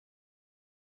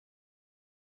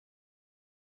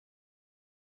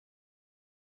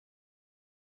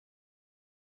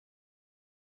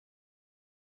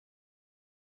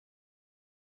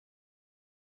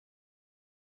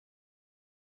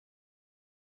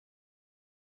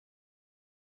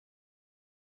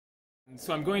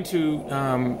So I'm going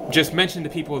to just mention to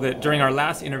people that during our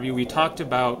last interview we talked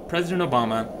about President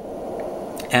Obama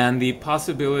and the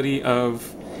possibility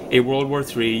of a World War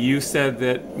III. You said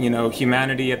that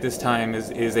humanity at this time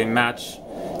is a match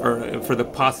or for the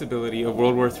possibility of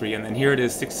World War III, and then here it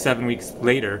is 6-7 weeks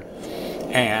later,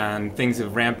 and things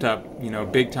have ramped up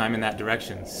big time in that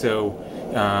direction. So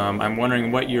I'm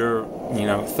wondering what your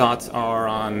thoughts are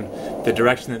on the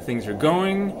direction that things are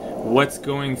going, what's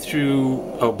going through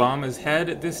Obama's head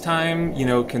at this time,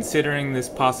 considering this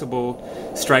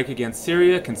possible strike against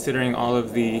Syria, considering all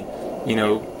of the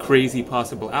crazy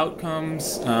possible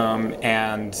outcomes,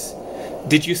 and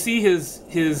did you see his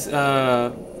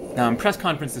press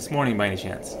conference this morning by any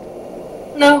chance?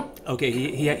 No. Okay,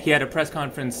 he had a press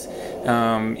conference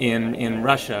in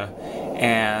Russia,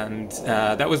 and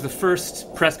that was the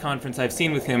first press conference I've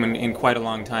seen with him in quite a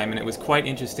long time, and it was quite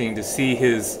interesting to see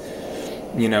his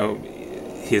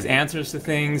answers to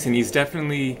things, and he's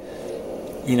definitely,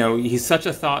 he's such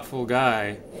a thoughtful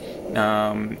guy,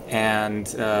 and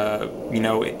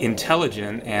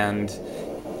intelligent, and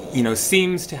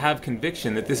seems to have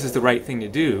conviction that this is the right thing to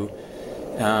do.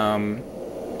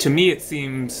 To me, it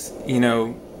seems,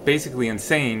 basically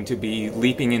insane to be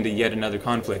leaping into yet another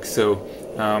conflict. So,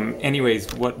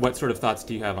 anyways, what sort of thoughts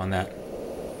do you have on that?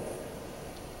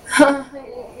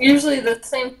 Usually the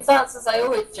same thoughts as I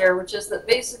always share, which is that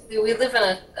basically we live in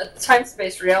a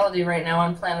time-space reality right now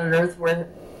on planet Earth where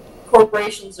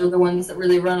corporations are the ones that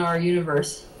really run our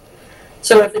universe.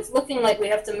 So if it's looking like we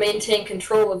have to maintain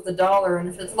control of the dollar, and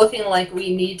if it's looking like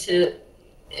we need to,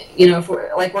 if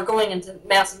we're going into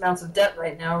massive amounts of debt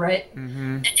right now, right?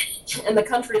 Mm-hmm. And the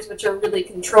countries which are really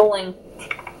controlling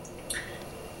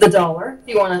the dollar, if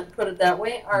you want to put it that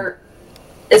way,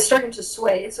 it's starting to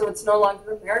sway, so it's no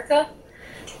longer America.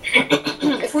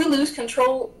 If we lose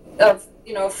control of,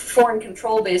 foreign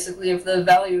control, basically, of the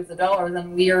value of the dollar,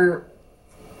 then we are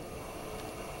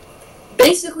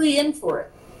basically in for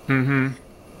it. Mm-hmm.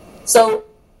 So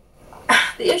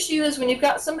the issue is when you've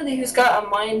got somebody who's got a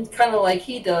mind kind of like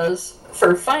he does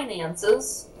for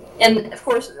finances, and of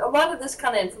course a lot of this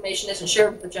kind of information isn't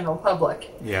shared with the general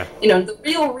public. Yeah. The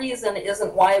real reason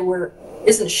isn't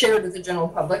isn't shared with the general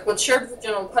public. What's shared with the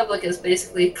general public is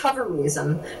basically a cover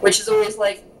reason, which is always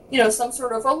like, some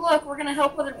sort of, oh look, we're going to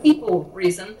help other people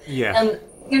reason. Yeah. And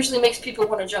usually makes people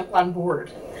want to jump on board.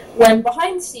 When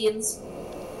behind scenes,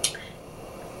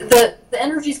 the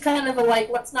energy's kind of like,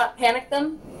 let's not panic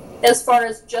them, as far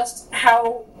as just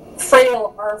how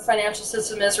frail our financial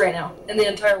system is right now in the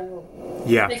entire world.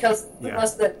 Yeah. Because of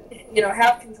us that,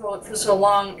 have control it for so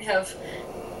long have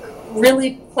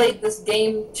really played this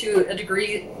game to a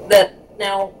degree that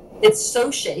now it's so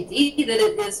shaky that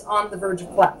it is on the verge of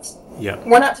collapse. Yeah.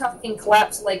 We're not talking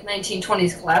collapse like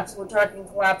 1920s collapse, we're talking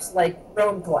collapse like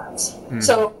Rome collapse. Mm.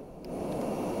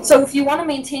 So if you want to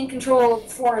maintain control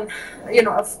of foreign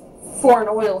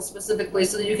oil specifically,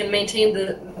 so that you can maintain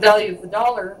the value of the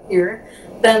dollar here,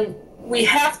 then we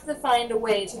have to find a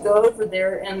way to go over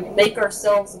there and make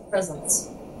ourselves a presence.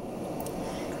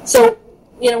 So,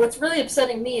 what's really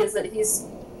upsetting me is that he's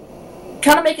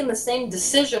kind of making the same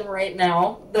decision right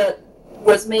now that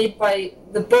was made by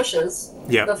the Bushes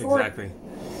before, exactly.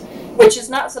 Which is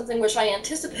not something which I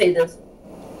anticipated,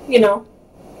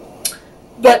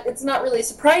 But it's not really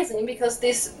surprising because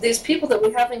these people that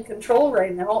we have in control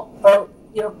right now are,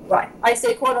 I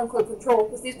say quote unquote control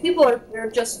because these people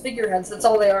they're just figureheads. That's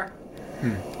all they are.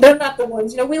 Hmm. They're not the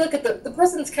ones. We look at the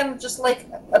president's kind of just like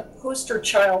a poster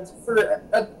child for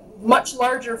a much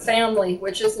larger family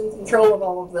which is in control of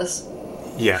all of this.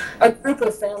 Yeah. A group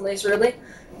of families, really.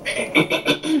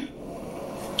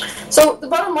 So the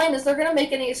bottom line is they're going to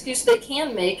make any excuse they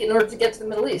can make in order to get to the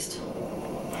Middle East.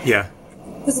 Yeah.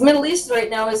 Because the Middle East right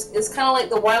now is kind of like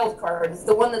the wild card. It's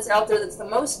the one that's out there that's the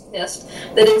most missed,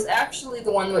 that is actually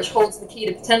the one which holds the key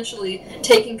to potentially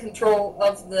taking control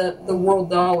of the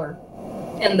world dollar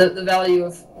and the value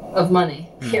of money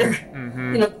here.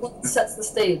 Mm-hmm. The one that sets the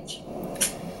stage.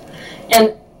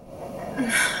 And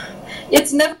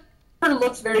it's never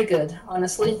looked very good,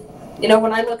 honestly.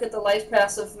 When I look at the life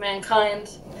path of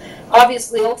mankind,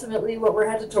 obviously, ultimately, what we're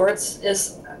headed towards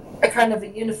is a kind of a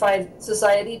unified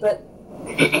society, but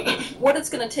what it's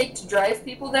going to take to drive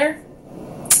people there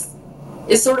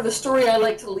is sort of a story I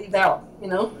like to leave out,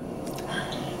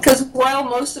 Because while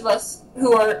most of us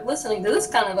who are listening to this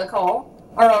kind of a call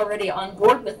are already on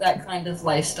board with that kind of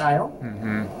lifestyle,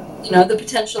 mm-hmm. The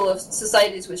potential of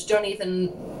societies which don't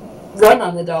even run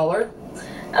on the dollar,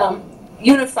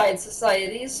 unified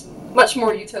societies, much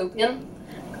more utopian.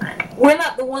 We're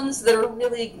not the ones that are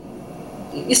really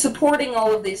supporting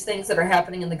all of these things that are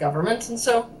happening in the government, and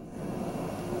so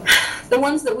the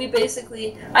ones that we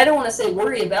basically, I don't want to say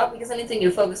worry about, because anything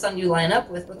you focus on you line up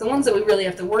with, but the ones that we really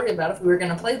have to worry about if we were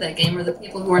going to play that game are the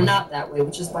people who are not that way,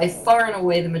 which is by far and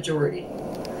away the majority.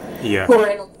 Yeah. Who are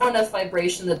in a low enough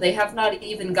vibration that they have not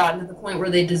even gotten to the point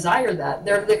where they desire that.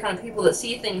 They're the kind of people that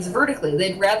see things vertically.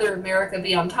 They'd rather America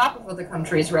be on top of other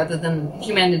countries rather than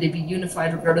humanity be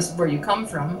unified regardless of where you come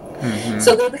from. Mm-hmm.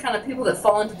 So they're the kind of people that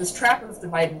fall into this trap of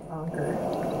divide and conquer.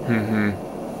 Mm-hmm.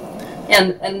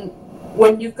 And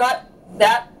when you've got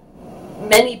that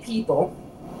many people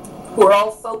who are all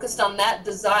focused on that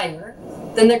desire,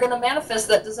 then they're going to manifest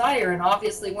that desire. And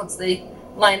obviously once they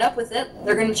line up with it,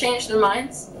 they're going to change their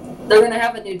minds. They're going to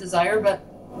have a new desire, but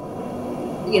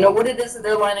what it is that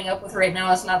they're lining up with right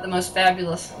now is not the most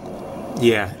fabulous.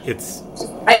 Yeah, it's...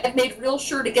 I've made real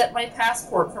sure to get my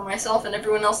passport for myself and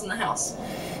everyone else in the house.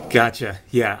 Gotcha.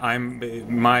 Yeah,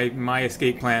 my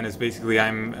escape plan is basically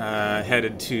I'm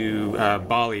headed to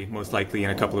Bali, most likely in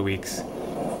a couple of weeks,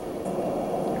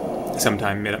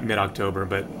 sometime mid-October.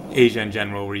 But Asia in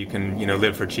general, where you can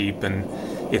live for cheap, and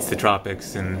it's the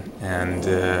tropics, and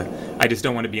I just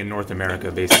don't want to be in North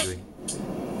America, basically.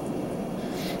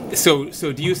 So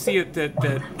do you see it that?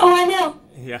 Oh, I know.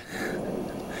 Yeah.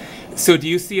 So do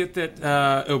you see it that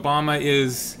Obama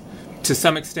is, to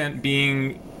some extent,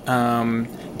 being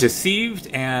deceived,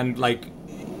 and the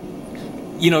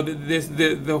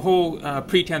whole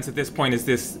pretense at this point is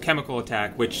this chemical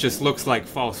attack, which just looks like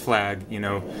false flag,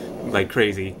 like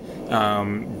crazy.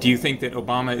 Do you think that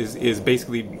Obama is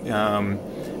basically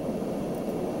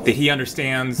that he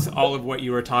understands all of what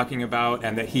you were talking about,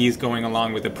 and that he's going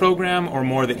along with the program, or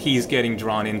more that he's getting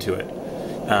drawn into it?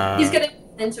 He's getting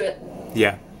into it.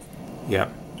 Yeah. Yeah.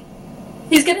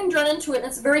 He's getting drawn into it, and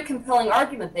it's a very compelling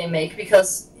argument they make,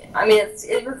 because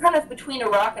we're kind of between a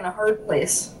rock and a hard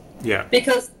place. Yeah.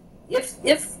 Because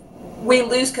if we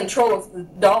lose control of the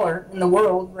dollar in the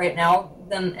world right now,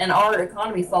 then and our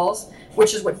economy falls,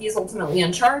 which is what he's ultimately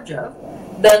in charge of,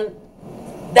 then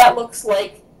that looks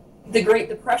like the Great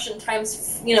Depression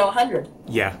times 100.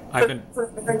 Yeah, for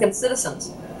American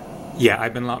citizens. Yeah,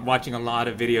 I've been watching a lot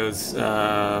of videos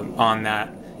on that,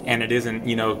 and it isn't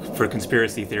for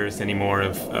conspiracy theorists anymore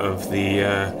of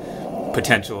the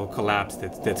potential collapse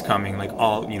that's coming. Like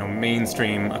all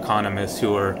mainstream economists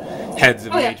who are heads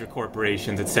of major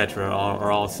corporations, etc.,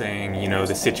 are all saying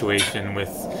the situation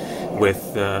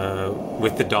with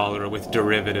the dollar, with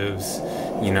derivatives,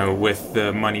 with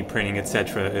the money printing,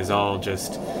 etc., is all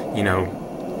just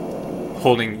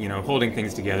holding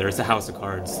things together. It's a house of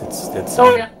cards. It's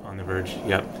on the verge.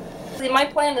 Yep. My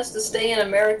plan is to stay in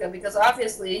America because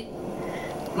obviously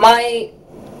my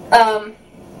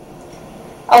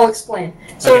I'll explain.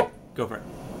 So okay, go for it.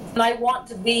 I want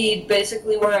to be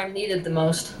basically where I'm needed the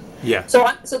most. Yeah.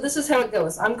 So this is how it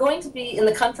goes. I'm going to be in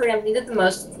the country I'm needed the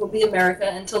most, which will be America,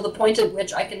 until the point at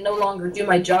which I can no longer do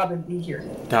my job and be here.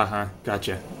 Uh-huh.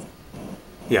 Gotcha.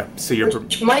 Yeah. So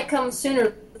which might come sooner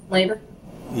than later.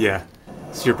 Yeah.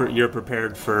 So you're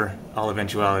prepared for all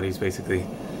eventualities, basically.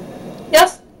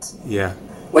 Yes. Yeah.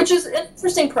 Which is an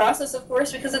interesting process, of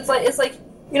course, because it's like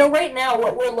right now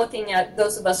what we're looking at,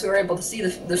 those of us who are able to see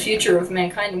the future of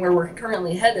mankind and where we're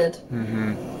currently headed.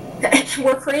 Mm-hmm.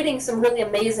 We're creating some really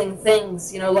amazing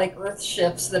things, like Earth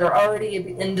ships that are already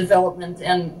in development,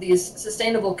 and these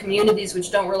sustainable communities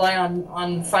which don't rely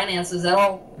on finances at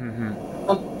all.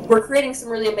 Mm-hmm. We're creating some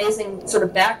really amazing sort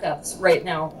of backups right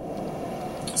now,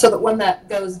 so that when that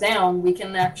goes down, we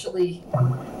can actually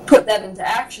put that into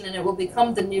action, and it will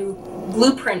become the new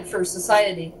blueprint for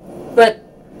society. But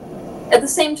at the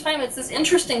same time, it's this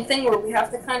interesting thing where we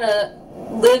have to kind of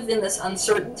live in this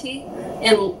uncertainty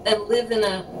and live in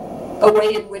a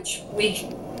way in which we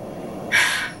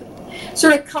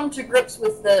sort of come to grips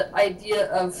with the idea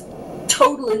of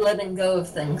totally letting go of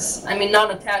things.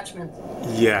 Non-attachment.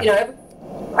 Yeah.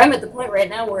 I'm at the point right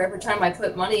now where every time I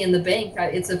put money in the bank,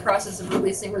 it's a process of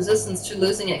releasing resistance to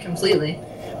losing it completely.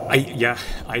 I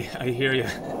hear you.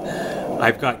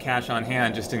 I've got cash on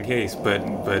hand just in case, but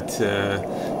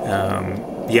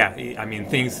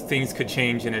things could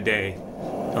change in a day.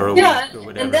 Or a week or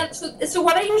whatever. And then so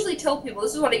what I usually tell people,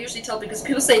 because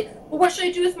people say, well, what should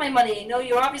I do with my money?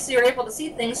 You obviously are able to see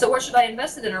things, so what should I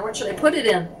invest it in, or what should I put it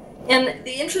in? And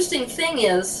the interesting thing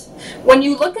is, when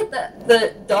you look at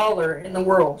the dollar in the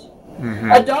world,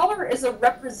 mm-hmm. a dollar is a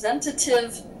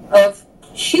representative of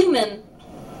human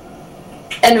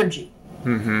energy.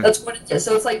 Mm-hmm. That's what it is.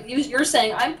 So it's like you're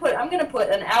saying, I'm going to put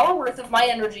an hour worth of my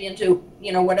energy into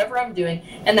whatever I'm doing,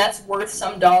 and that's worth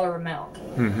some dollar amount.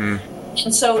 Mm-hmm.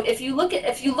 And so if you look at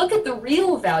the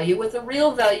real value, what the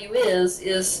real value is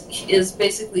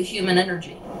basically human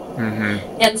energy.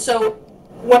 Mm-hmm. And so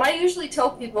what I usually tell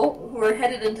people who are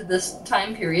headed into this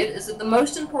time period is that the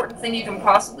most important thing you can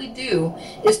possibly do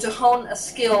is to hone a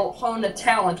skill, hone a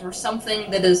talent, or something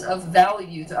that is of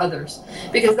value to others.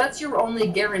 Because that's your only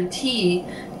guarantee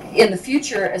in the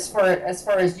future as far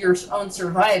as your own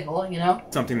survival, you know?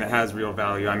 Something that has real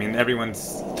value. I mean,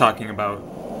 everyone's talking about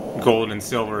gold and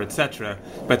silver, etc.,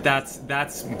 but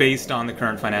that's based on the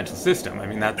current financial system. I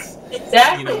mean, that's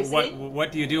exactly.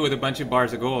 What do you do with a bunch of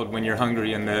bars of gold when you're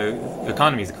hungry and the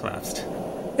economy's collapsed?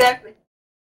 Exactly.